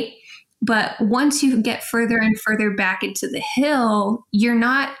 right? But once you get further and further back into the hill, you're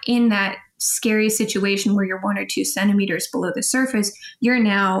not in that scary situation where you're 1 or 2 centimeters below the surface. You're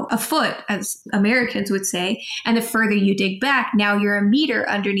now a foot, as Americans would say. And the further you dig back, now you're a meter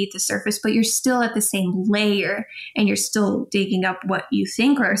underneath the surface, but you're still at the same layer and you're still digging up what you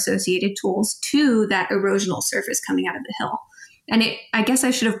think are associated tools to that erosional surface coming out of the hill. And I guess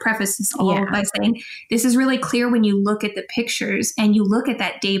I should have prefaced this all by saying this is really clear when you look at the pictures and you look at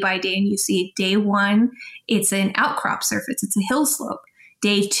that day by day and you see day 1, it's an outcrop surface. It's a hill slope.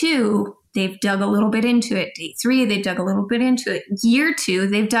 Day 2, they've dug a little bit into it. Day 3, they've dug a little bit into it. Year 2,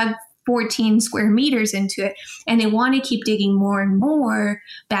 they've dug 14 square meters into it. And they want to keep digging more and more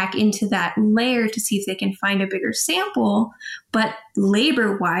back into that layer to see if they can find a bigger sample. But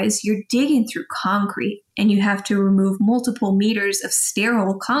labor-wise, you're digging through concrete and you have to remove multiple meters of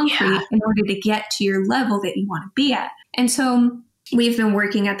sterile concrete in order to get to your level that you want to be at. And so we've been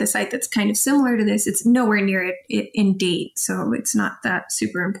working at the site that's kind of similar to this. It's nowhere near it in date, so it's not that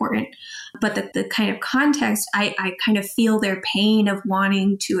super important. But the kind of context, I kind of feel their pain of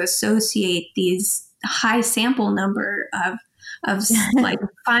wanting to associate these high sample number of like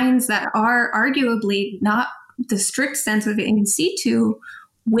finds that are arguably not the strict sense of in situ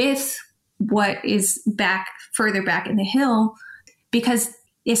with what is further back in the hill, because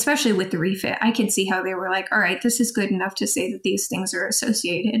especially with the refit, I can see how they were like, all right, this is good enough to say that these things are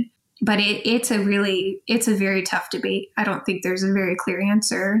associated. But it's a very tough debate. I don't think there's a very clear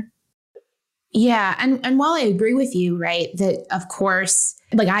answer. Yeah. And while I agree with you, right, that of course,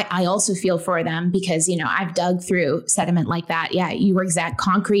 like I also feel for them because, I've dug through sediment like that. Yeah, you were exact.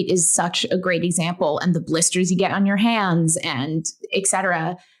 Concrete is such a great example, and the blisters you get on your hands and et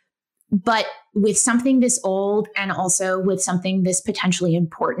cetera. But with something this old and also with something this potentially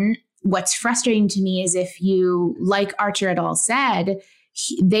important, what's frustrating to me is if you, like Archer et al. Said,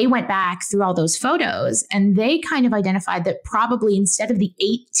 they went back through all those photos and they kind of identified that probably instead of the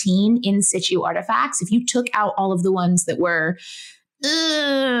 18 in situ artifacts, if you took out all of the ones that were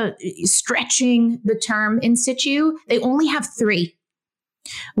stretching the term in situ, they only have 3,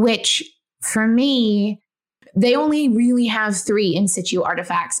 which for me, they only really have 3 in situ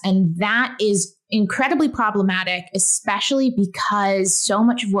artifacts. And that is incredibly problematic, especially because so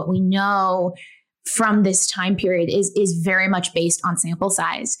much of what we know from this time period is very much based on sample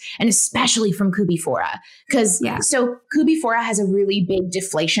size, and especially from Kubifora. So Kubifora has a really big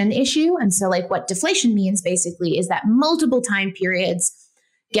deflation issue. And so like what deflation means basically is that multiple time periods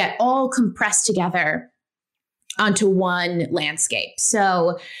get all compressed together onto one landscape.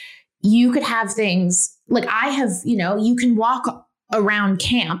 So you could have things like I have, you can walk around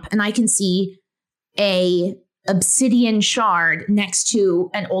camp and I can see a obsidian shard next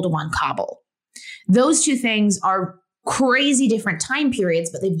to an Oldowan cobble. Those two things are crazy different time periods,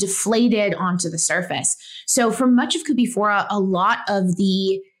 but they've deflated onto the surface. So for much of Kubifora, a lot of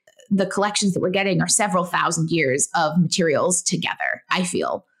the collections that we're getting are several thousand years of materials together, I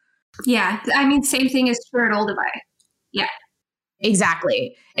feel. Yeah. I mean, same thing is true at Olduvai. Yeah.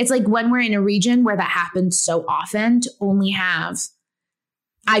 Exactly. It's like when we're in a region where that happens so often, to only have,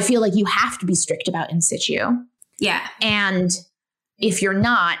 I feel like you have to be strict about in situ. Yeah. And if you're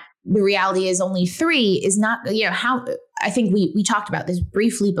not, the reality is only 3 is not, how, I think we talked about this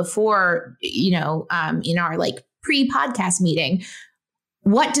briefly before, in our like pre-podcast meeting.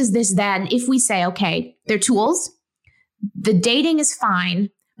 What does this then, if we say, okay, they're tools, the dating is fine,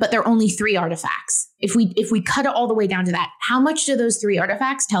 but there are only 3 artifacts. If we cut it all the way down to that, how much do those 3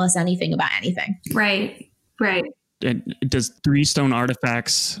 artifacts tell us anything about anything? Right. And does 3 stone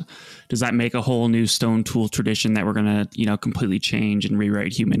artifacts, does that make a whole new stone tool tradition that we're going to, completely change and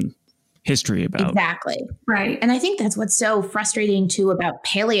rewrite human history about? Exactly. Right. And I think that's what's so frustrating too about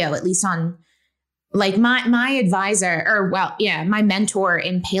paleo, at least on like my advisor, my mentor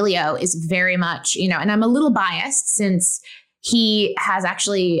in paleo is very much, and I'm a little biased since he has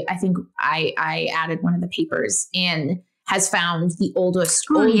actually, I think I added one of the papers in, has found the oldest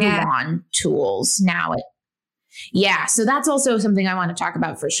Olduvai tools now. So that's also something I want to talk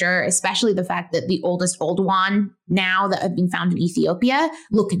about for sure, especially the fact that the oldest Olduvai now that have been found in Ethiopia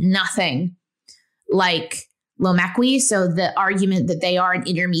look nothing like Lomekwi. So the argument that they are an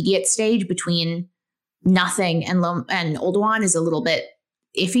intermediate stage between nothing and Olduvai is a little bit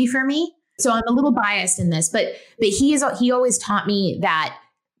iffy for me. So I'm a little biased in this, but he always taught me that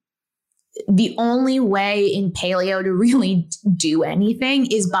the only way in paleo to really do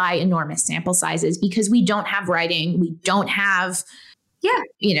anything is by enormous sample sizes, because we don't have writing. We don't have,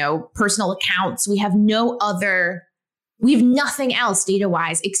 personal accounts. We have nothing else data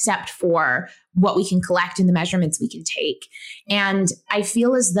wise except for what we can collect and the measurements we can take. And I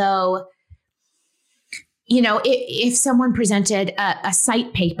feel as though, if someone presented a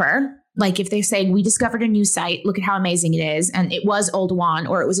site paper, like if they're saying, we discovered a new site, look at how amazing it is, and it was Olduvai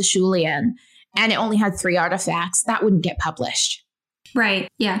or it was a Shulian, and it only had 3 artifacts, that wouldn't get published. Right.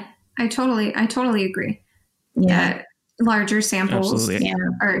 Yeah. I totally agree. Yeah. Larger samples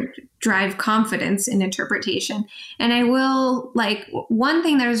drive confidence in interpretation. And I will, one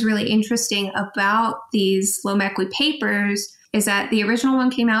thing that is really interesting about these Lomekwi papers is that the original one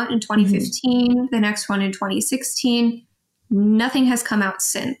came out in 2015, the next one in 2016. Nothing has come out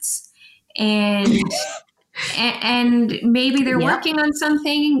since. And and maybe they're working on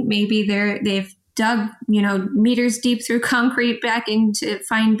something. Maybe they've dug, meters deep through concrete back in to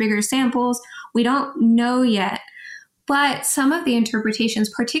find bigger samples. We don't know yet. But some of the interpretations,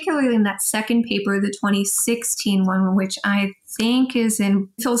 particularly in that second paper, the 2016 one, which I think is in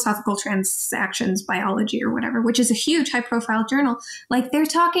Philosophical Transactions Biology or whatever, which is a huge high-profile journal, they're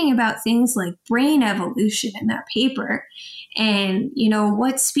talking about things like brain evolution in that paper. And,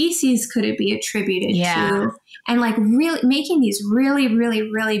 what species could it be attributed to? And really making these really,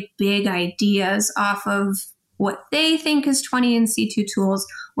 really, really big ideas off of what they think is 20 in situ tools,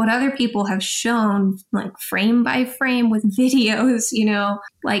 what other people have shown, frame by frame with videos,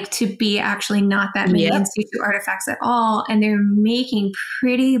 to be actually not that many in situ artifacts at all. And they're making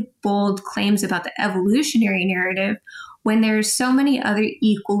pretty bold claims about the evolutionary narrative when there's so many other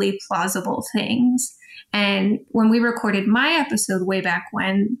equally plausible things. And when we recorded my episode way back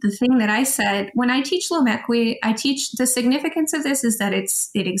when, the thing that I said, when I teach Lomekwi, I teach the significance of this is that it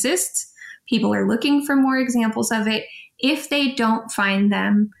exists. People are looking for more examples of it. If they don't find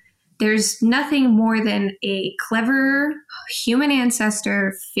them, there's nothing more than a clever human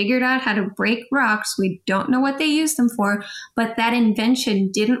ancestor figured out how to break rocks. We don't know what they used them for, but that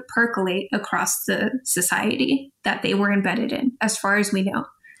invention didn't percolate across the society that they were embedded in, as far as we know.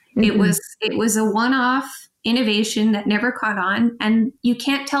 Mm-hmm. It was a one-off innovation that never caught on, and you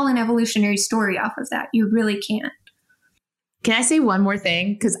can't tell an evolutionary story off of that. You really can't. Can I say one more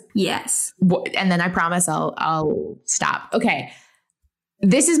thing? Yes. And then I promise I'll stop. Okay.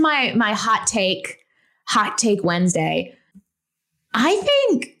 This is my hot take Wednesday. I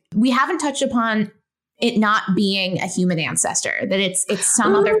think we haven't touched upon it not being a human ancestor, that it's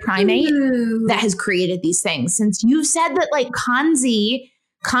some other primate that has created these things. Since you've said that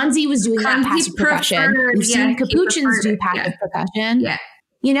Kanzi was doing that passive percussion. You've seen Capuchins do passive percussion. Yeah.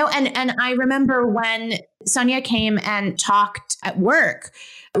 And I remember when Sonia came and talked at work,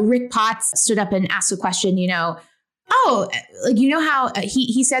 Rick Potts stood up and asked a question, how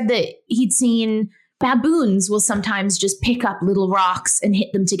he said that he'd seen baboons will sometimes just pick up little rocks and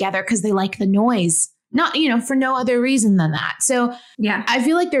hit them together because they like the noise not, for no other reason than that. So Yeah. I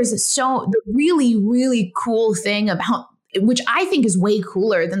feel like there's the really, really cool thing about, which I think is way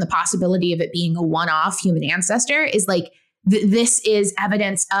cooler than the possibility of it being a one-off human ancestor, is like this is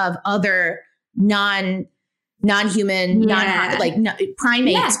evidence of other non-human,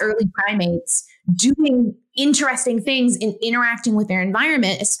 primates, early primates doing interesting things and interacting with their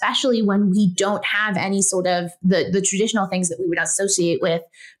environment, especially when we don't have any sort of the traditional things that we would associate with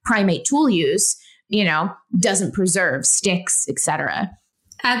primate tool use, doesn't preserve sticks, etc.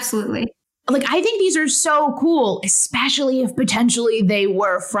 Absolutely. Like, I think these are so cool, especially if potentially they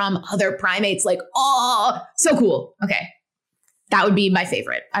were from other primates. Like, oh, so cool. Okay. That would be my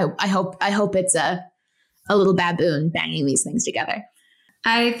favorite. I hope it's a little baboon banging these things together.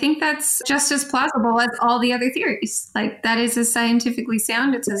 I think that's just as plausible as all the other theories. Like, that is as scientifically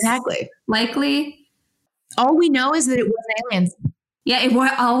sound. It's exactly likely. All we know is that it wasn't aliens.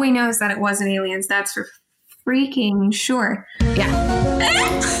 Yeah, all we know is that it wasn't aliens. That's for freaking sure. Yeah.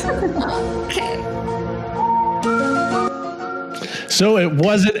 Okay. So it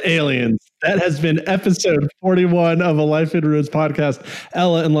wasn't aliens. That has been episode 41 of A Life in Ruins podcast.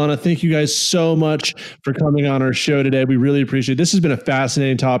 Ella and Lana, thank you guys so much for coming on our show today. We really appreciate it. This has been a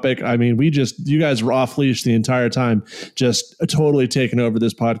fascinating topic. I mean, you guys were off leash the entire time, just totally taking over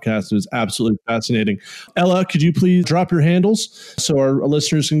this podcast. It was absolutely fascinating. Ella, could you please drop your handles so our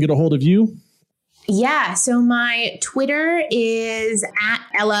listeners can get a hold of you? Yeah, so my Twitter is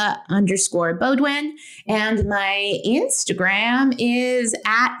 @Ella_Bodwin, and my Instagram is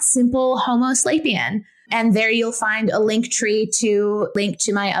 @SimpleHomoSapien. And there you'll find a link tree to link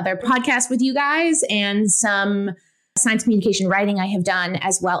to my other podcast with you guys and some science communication writing I have done,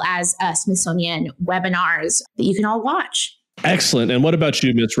 as well as Smithsonian webinars that you can all watch. Excellent. And what about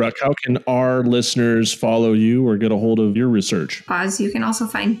you, Ms. Ruck? How can our listeners follow you or get a hold of your research? You can also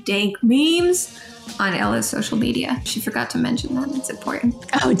find dank memes on Ella's social media. She forgot to mention that. It's important.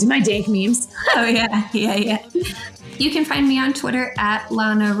 Oh, my dank memes. Oh, yeah. You can find me on Twitter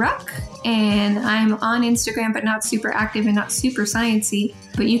 @Lana Ruck, and I'm on Instagram, but not super active and not super sciencey.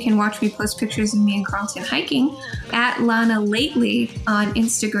 But you can watch me post pictures of me and Carlton hiking @Lana Lately on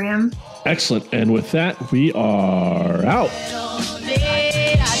Instagram. Excellent. And with that, we are out.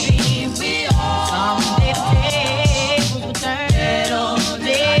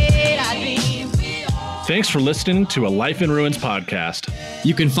 Thanks for listening to A Life in Ruins podcast.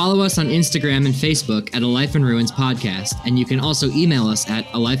 You can follow us on Instagram and Facebook at A Life in Ruins podcast, and you can also email us at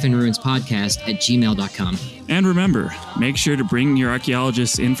alifeinruinspodcast@gmail.com. And remember, make sure to bring your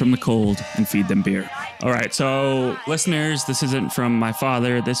archaeologists in from the cold and feed them beer. All right, so listeners, this isn't from my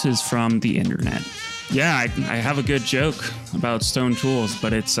father. This is from the internet. Yeah, I have a good joke about stone tools,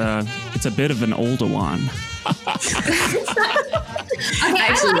 but it's a bit of an older one. I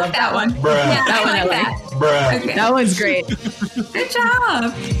actually love that one. Bruh. Yeah, that one I like. Bruh. Okay. That one's great. Good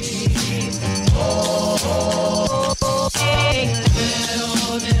job.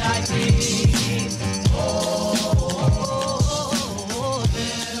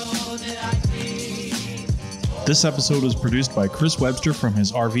 This episode was produced by Chris Webster from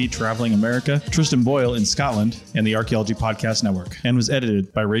his RV Traveling America, Tristan Boyle in Scotland, and the Archaeology Podcast Network, and was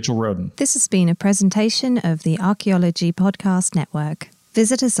edited by Rachel Roden. This has been a presentation of the Archaeology Podcast Network.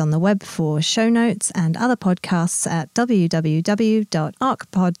 Visit us on the web for show notes and other podcasts at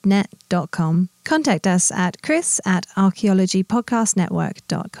www.archpodnet.com. Contact us at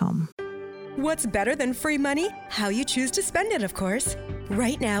chris@archaeologypodcastnetwork.com. What's better than free money? How you choose to spend it, of course.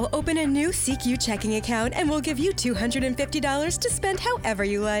 Right now, open a new CQ checking account and we'll give you $250 to spend however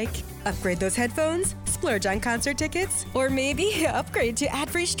you like. Upgrade those headphones, splurge on concert tickets, or maybe upgrade to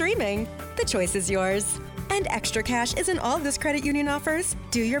ad-free streaming. The choice is yours. And extra cash isn't all this credit union offers.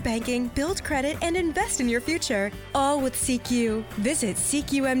 Do your banking, build credit, and invest in your future. All with CQ. Visit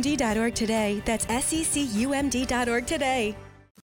CQMD.org today. That's SECUMD.org today.